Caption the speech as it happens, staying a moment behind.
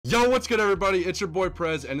Yo, what's good everybody? It's your boy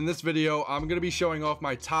Prez, and in this video, I'm going to be showing off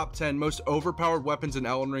my top 10 most overpowered weapons in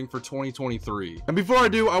Elden Ring for 2023. And before I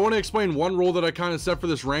do, I want to explain one rule that I kind of set for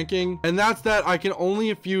this ranking, and that's that I can only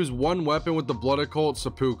infuse one weapon with the Blood Occult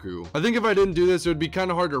Seppuku. I think if I didn't do this, it would be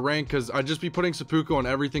kind of hard to rank because I'd just be putting Seppuku on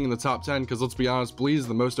everything in the top 10 because let's be honest, Bleed is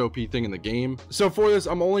the most OP thing in the game. So for this,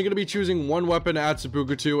 I'm only going to be choosing one weapon to add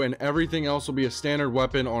Seppuku to, and everything else will be a standard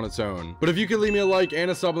weapon on its own. But if you could leave me a like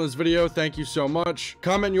and a sub on this video, thank you so much.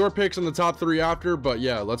 Comment your picks on the top 3 after, but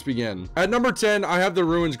yeah, let's begin. At number 10, I have the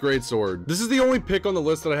Ruins Greatsword. This is the only pick on the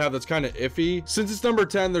list that I have that's kind of iffy. Since it's number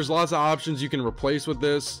 10, there's lots of options you can replace with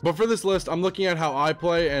this, but for this list, I'm looking at how I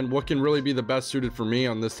play and what can really be the best suited for me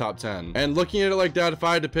on this top 10. And looking at it like that, if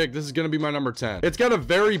I had to pick, this is going to be my number 10. It's got a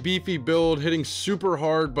very beefy build, hitting super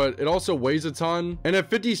hard, but it also weighs a ton. And at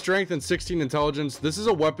 50 strength and 16 intelligence, this is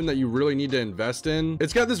a weapon that you really need to invest in.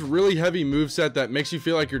 It's got this really heavy moveset that makes you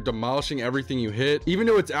feel like you're demolishing everything you hit, even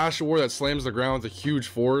though it's Ash War that slams the ground with a huge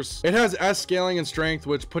force. It has S scaling and strength,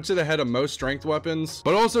 which puts it ahead of most strength weapons,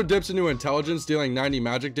 but also dips into intelligence, dealing 90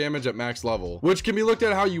 magic damage at max level, which can be looked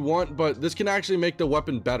at how you want, but this can actually make the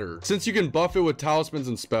weapon better since you can buff it with talismans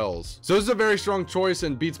and spells. So this is a very strong choice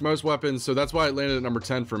and beats most weapons, so that's why it landed at number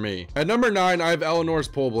 10 for me. At number 9, I have Eleanor's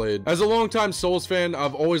Pole Blade. As a longtime Souls fan,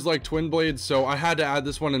 I've always liked twin blades, so I had to add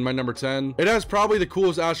this one in my number 10. It has probably the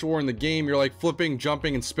coolest Ash War in the game. You're like flipping,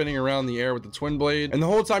 jumping, and spinning around in the air with the twin blade, and the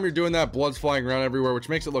whole time you're doing that, blood's flying around everywhere, which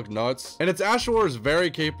makes it look nuts. And its Ash War is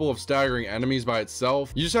very capable of staggering enemies by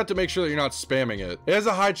itself. You just have to make sure that you're not spamming it. It has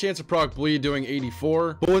a high chance of proc bleed, doing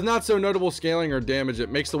 84, but with not so notable scaling or damage,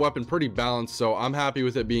 it makes the weapon pretty balanced, so I'm happy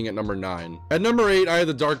with it being at number 9. At number 8, I have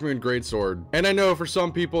the Darkmoon Greatsword. And I know for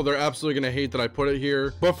some people, they're absolutely going to hate that I put it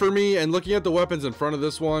here, but for me, and looking at the weapons in front of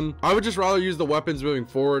this one, I would just rather use the weapons moving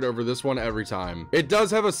forward over this one every time. It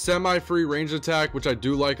does have a semi-free ranged attack, which I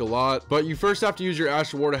do like a lot, but you first have to use your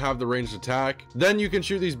Ash War to have the ranged attack. Then you can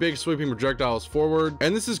shoot these big sweeping projectiles forward,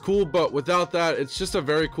 and this is cool, but without that, it's just a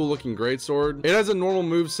very cool looking greatsword. It has a normal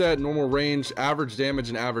moveset, normal range, average damage,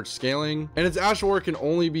 and average scaling, and its Ash War can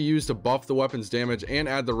only be used to buff the weapon's damage and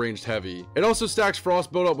add the ranged heavy. It also stacks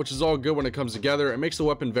frost buildup, which is all good when it comes together. It makes the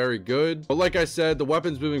weapon very good, but like I said, the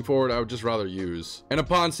weapons moving forward I would just rather use. And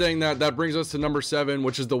upon saying that, that brings us to number 7,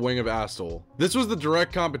 which is the Wing of ALLLLL. This was the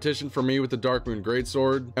direct competition for me with the Darkmoon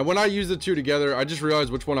Greatsword, and when I used the two together, I just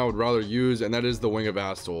realized which one I would rather use, and that is the Wing of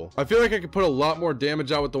ALLLLL. I feel like I could put a lot more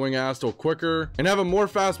damage out with the Wing of ALLLLL quicker and have a more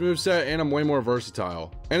fast moveset, and I'm way more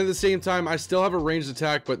versatile. And at the same time, I still have a ranged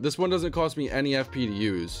attack, but this one doesn't cost me any FP to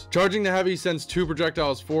use. Charging the heavy sends 2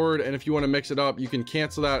 projectiles forward, and if you want to mix it up, you can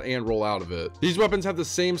cancel that and roll out of it. These weapons have the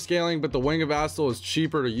same scaling, but the Wing of ALLLLL is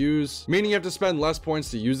cheaper to use, meaning you have to spend less points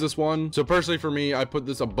to use this one. So personally for me, I put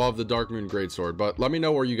this above the Darkmoon Greatsword, but let me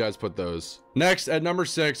know where you guys put those. Next, at number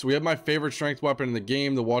 6, we have my favorite strength weapon in the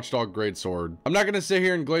game, the Watchdog Greatsword. I'm not going to sit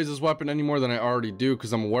here and glaze this weapon any more than I already do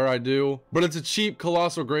because I'm aware I do, but it's a cheap,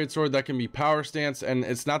 colossal greatsword that can be power stance, and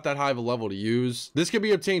it's not that high of a level to use. This can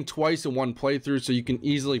be obtained twice in one playthrough, so you can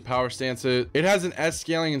easily power stance it. It has an S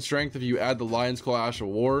scaling in strength if you add the Lion's Claw Ash of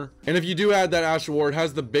War, and if you do add that Ash of War, it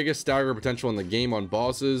has the biggest stagger potential in the game on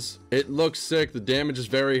bosses. It looks sick, the damage is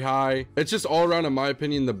very high. It's just all around, in my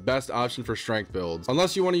opinion, the best option for strength builds,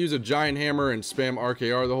 unless you want to use a giant hammer and spam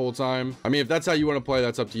RKR the whole time. I mean, if that's how you want to play,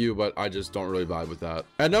 that's up to you, but I just don't really vibe with that.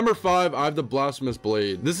 At number 5, I have the Blasphemous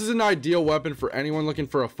Blade. This is an ideal weapon for anyone looking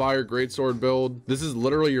for a fire greatsword build. This is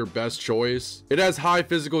literally your best choice. It has high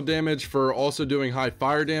physical damage for also doing high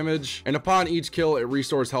fire damage, and upon each kill, it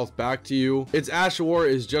restores health back to you. Its Ash War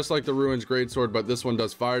is just like the Ruins Greatsword, but this one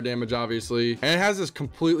does fire damage, obviously, and it has this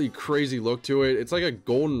completely crazy look to it. It's like a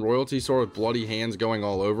golden royalty sword with bloody hands going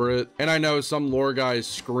all over it, and I know some lore guy is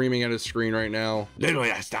screaming at his screen right now. Literally,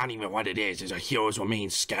 that's not even what it is. It's a hero's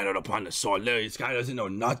remains scattered upon the sword. Literally, this guy doesn't know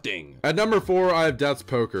nothing. At number 4, I have Death's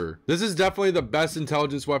Poker. This is definitely the best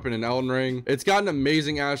intelligence weapon in Elden Ring. It's got an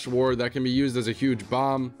amazing Ash War that can be used as a huge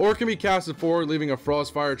bomb, or it can be casted forward, leaving a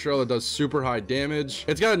frost fire trail that does super high damage.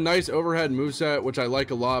 It's got a nice overhead moveset, which I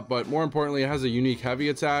like a lot, but more importantly, it has a unique heavy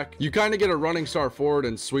attack. You kind of get a running start forward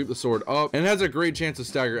and sweep the sword up, and it has a great chance to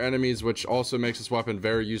stagger enemies, which also makes this weapon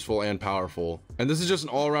very useful and powerful. And this is just an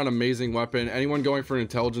all-around amazing weapon. Anyone going for an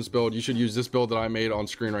intelligence build, you should use this build that I made on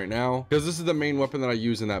screen right now, because this is the main weapon that I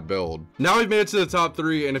use in that build. Now we've made it to the top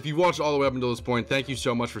 3, and if you've watched all the way up until this point, thank you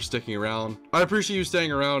so much for sticking around. I appreciate you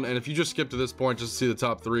staying around, and if you just skipped to this point just to see the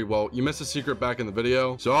top 3, well, you missed a secret back in the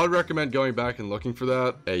video, so I would recommend going back and looking for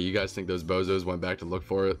that. Hey, you guys think those bozos went back to look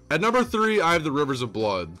for it? At number 3, I have the Rivers of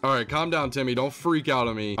Blood. All right, calm down, Timmy. Don't freak out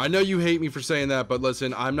on me. I know you hate me for saying that, but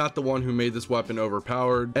listen, I'm not the one who made this weapon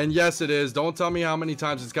overpowered. And yes, it is. Don't tell me how many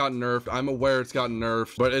times it's gotten nerfed. I'm aware it's gotten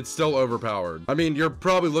nerfed, but it's still overpowered. I mean, you're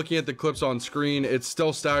probably looking at the clips on screen. It's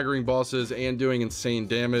still staggering bosses and doing insane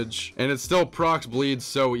damage, and it still procs bleed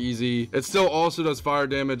so easy. It still also does fire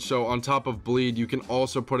damage, so on top of bleed, you can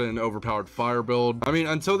also put in an overpowered fire build. I mean,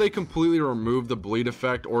 until they completely remove the bleed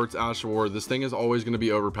effect or its Ash of War, this thing is always going to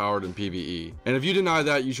be overpowered in PvE. And if you deny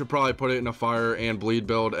that, you should probably put it in a fire and bleed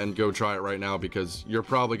build and go try it right now, because you're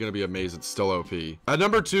probably going to be amazed it's still OP. At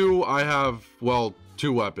number 2, I have, well,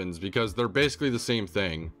 2 weapons, because they're basically the same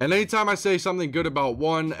thing. And anytime I say something good about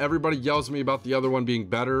one, everybody yells at me about the other one being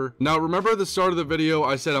better. Now, remember at the start of the video,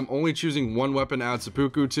 I said I'm only choosing one weapon to add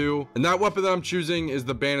seppuku to, and that weapon that I'm choosing is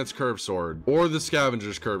the Bandit's Curved Sword, or the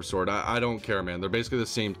Scavenger's Curved Sword. I don't care, man. They're basically the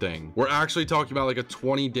same thing. We're actually talking about like a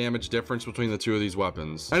 20 damage difference between the 2 of these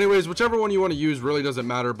weapons. Anyways, whichever one you want to use really doesn't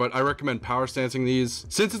matter, but I recommend power stancing these.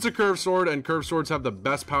 Since it's a curved sword, and curved swords have the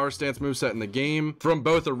best power stance moveset in the game, from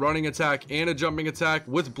both a running attack and a jumping attack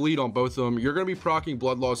with bleed on both of them, you're going to be proccing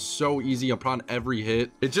blood loss so easy upon every hit.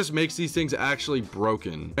 It just makes these things actually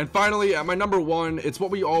broken. And finally, at my number 1, it's what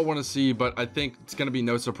we all want to see, but I think it's going to be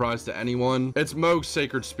no surprise to anyone. It's Mohg's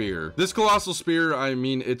Sacred Spear. This colossal spear, I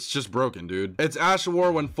mean, it's just broken, dude. Its Ash of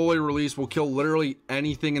War, when fully released, will kill literally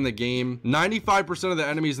anything in the game. 95% of the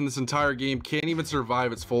enemies in this entire game can't even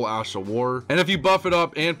survive its full Ash of War. And if you buff it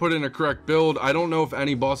up and put in a correct build, I don't know if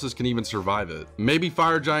any bosses can even survive it. Maybe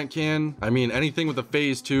Fire Giant can. I mean, anything with a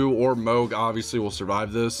phase 2 or Mohg obviously will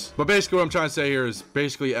survive this. But basically what I'm trying to say here is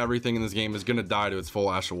basically everything in this game is going to die to its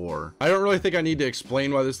full Ash of War. I don't really think I need to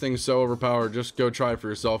explain why this thing's so overpowered. Just go try it for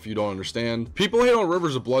yourself if you don't understand. People hate on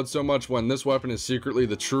Rivers of Blood so much when this weapon is secretly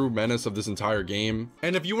the true menace of this entire game.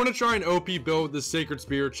 And if you want to try an OP build with this Sacred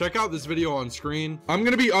Spear, check out this video on screen. I'm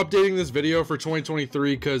going to be updating this video for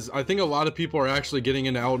 2023 because I think a lot of people are actually getting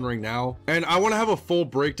into Elden Ring now. And I want to have a full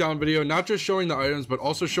breakdown video, not just showing the items, but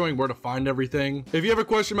also showing where to find everything. If you have a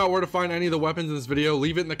question about where to find any of the weapons in this video,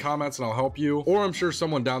 leave it in the comments and I'll help you, or I'm sure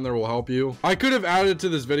someone down there will help you. I could have added it to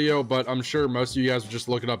this video, but I'm sure most of you guys would just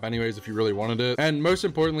look it up anyways if you really wanted it. And most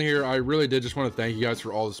importantly here, I really did just want to thank you guys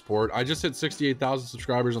for all the support. I just hit 68,000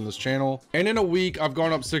 subscribers on this channel, and in a week I've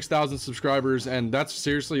gone up 6,000 subscribers, and that's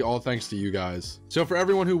seriously all thanks to you guys. So for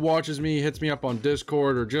everyone who watches me, hits me up on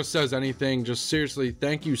Discord, or just says anything, just seriously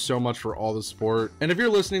thank you so much for all the support. And if you're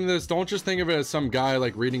listening to this, don't just think of it as some guy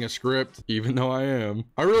like reading a script, even though I am.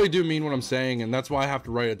 I really do mean what I'm saying, and that's why I have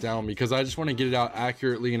to write it down, because I just want to get it out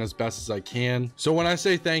accurately and as best as I can. So when I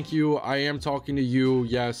say thank you, I am talking to you.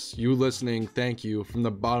 Yes, you listening, thank you from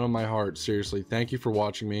the bottom of my heart. Seriously, thank you for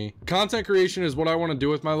watching me. Content creation is what I want to do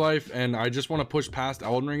with my life, and I just want to push past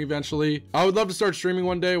Elden Ring eventually. I would love to start streaming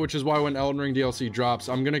one day, which is why when Elden Ring DLC drops,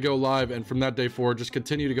 I'm gonna go live, and from that day forward, just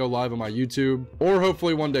continue to go live on my YouTube, or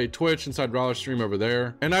hopefully one day Twitch, since I'd rather stream over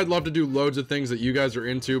there. And I'd love to do loads of things that you guys are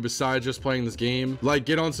into besides just playing this game, like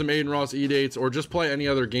get on some Aiden Ross E-dates, or just play any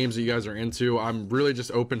other games that you guys are into. I'm really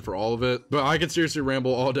just open for all of it, but I could seriously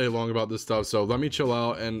ramble all day long about this stuff, so let me chill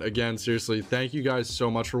out. And again, seriously, thank you guys so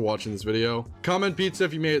much for watching this video. Comment pizza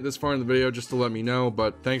if you made it this far in the video, just to let me know.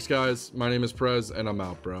 But thanks guys, my name is Prez, and I'm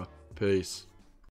out, bro. Peace.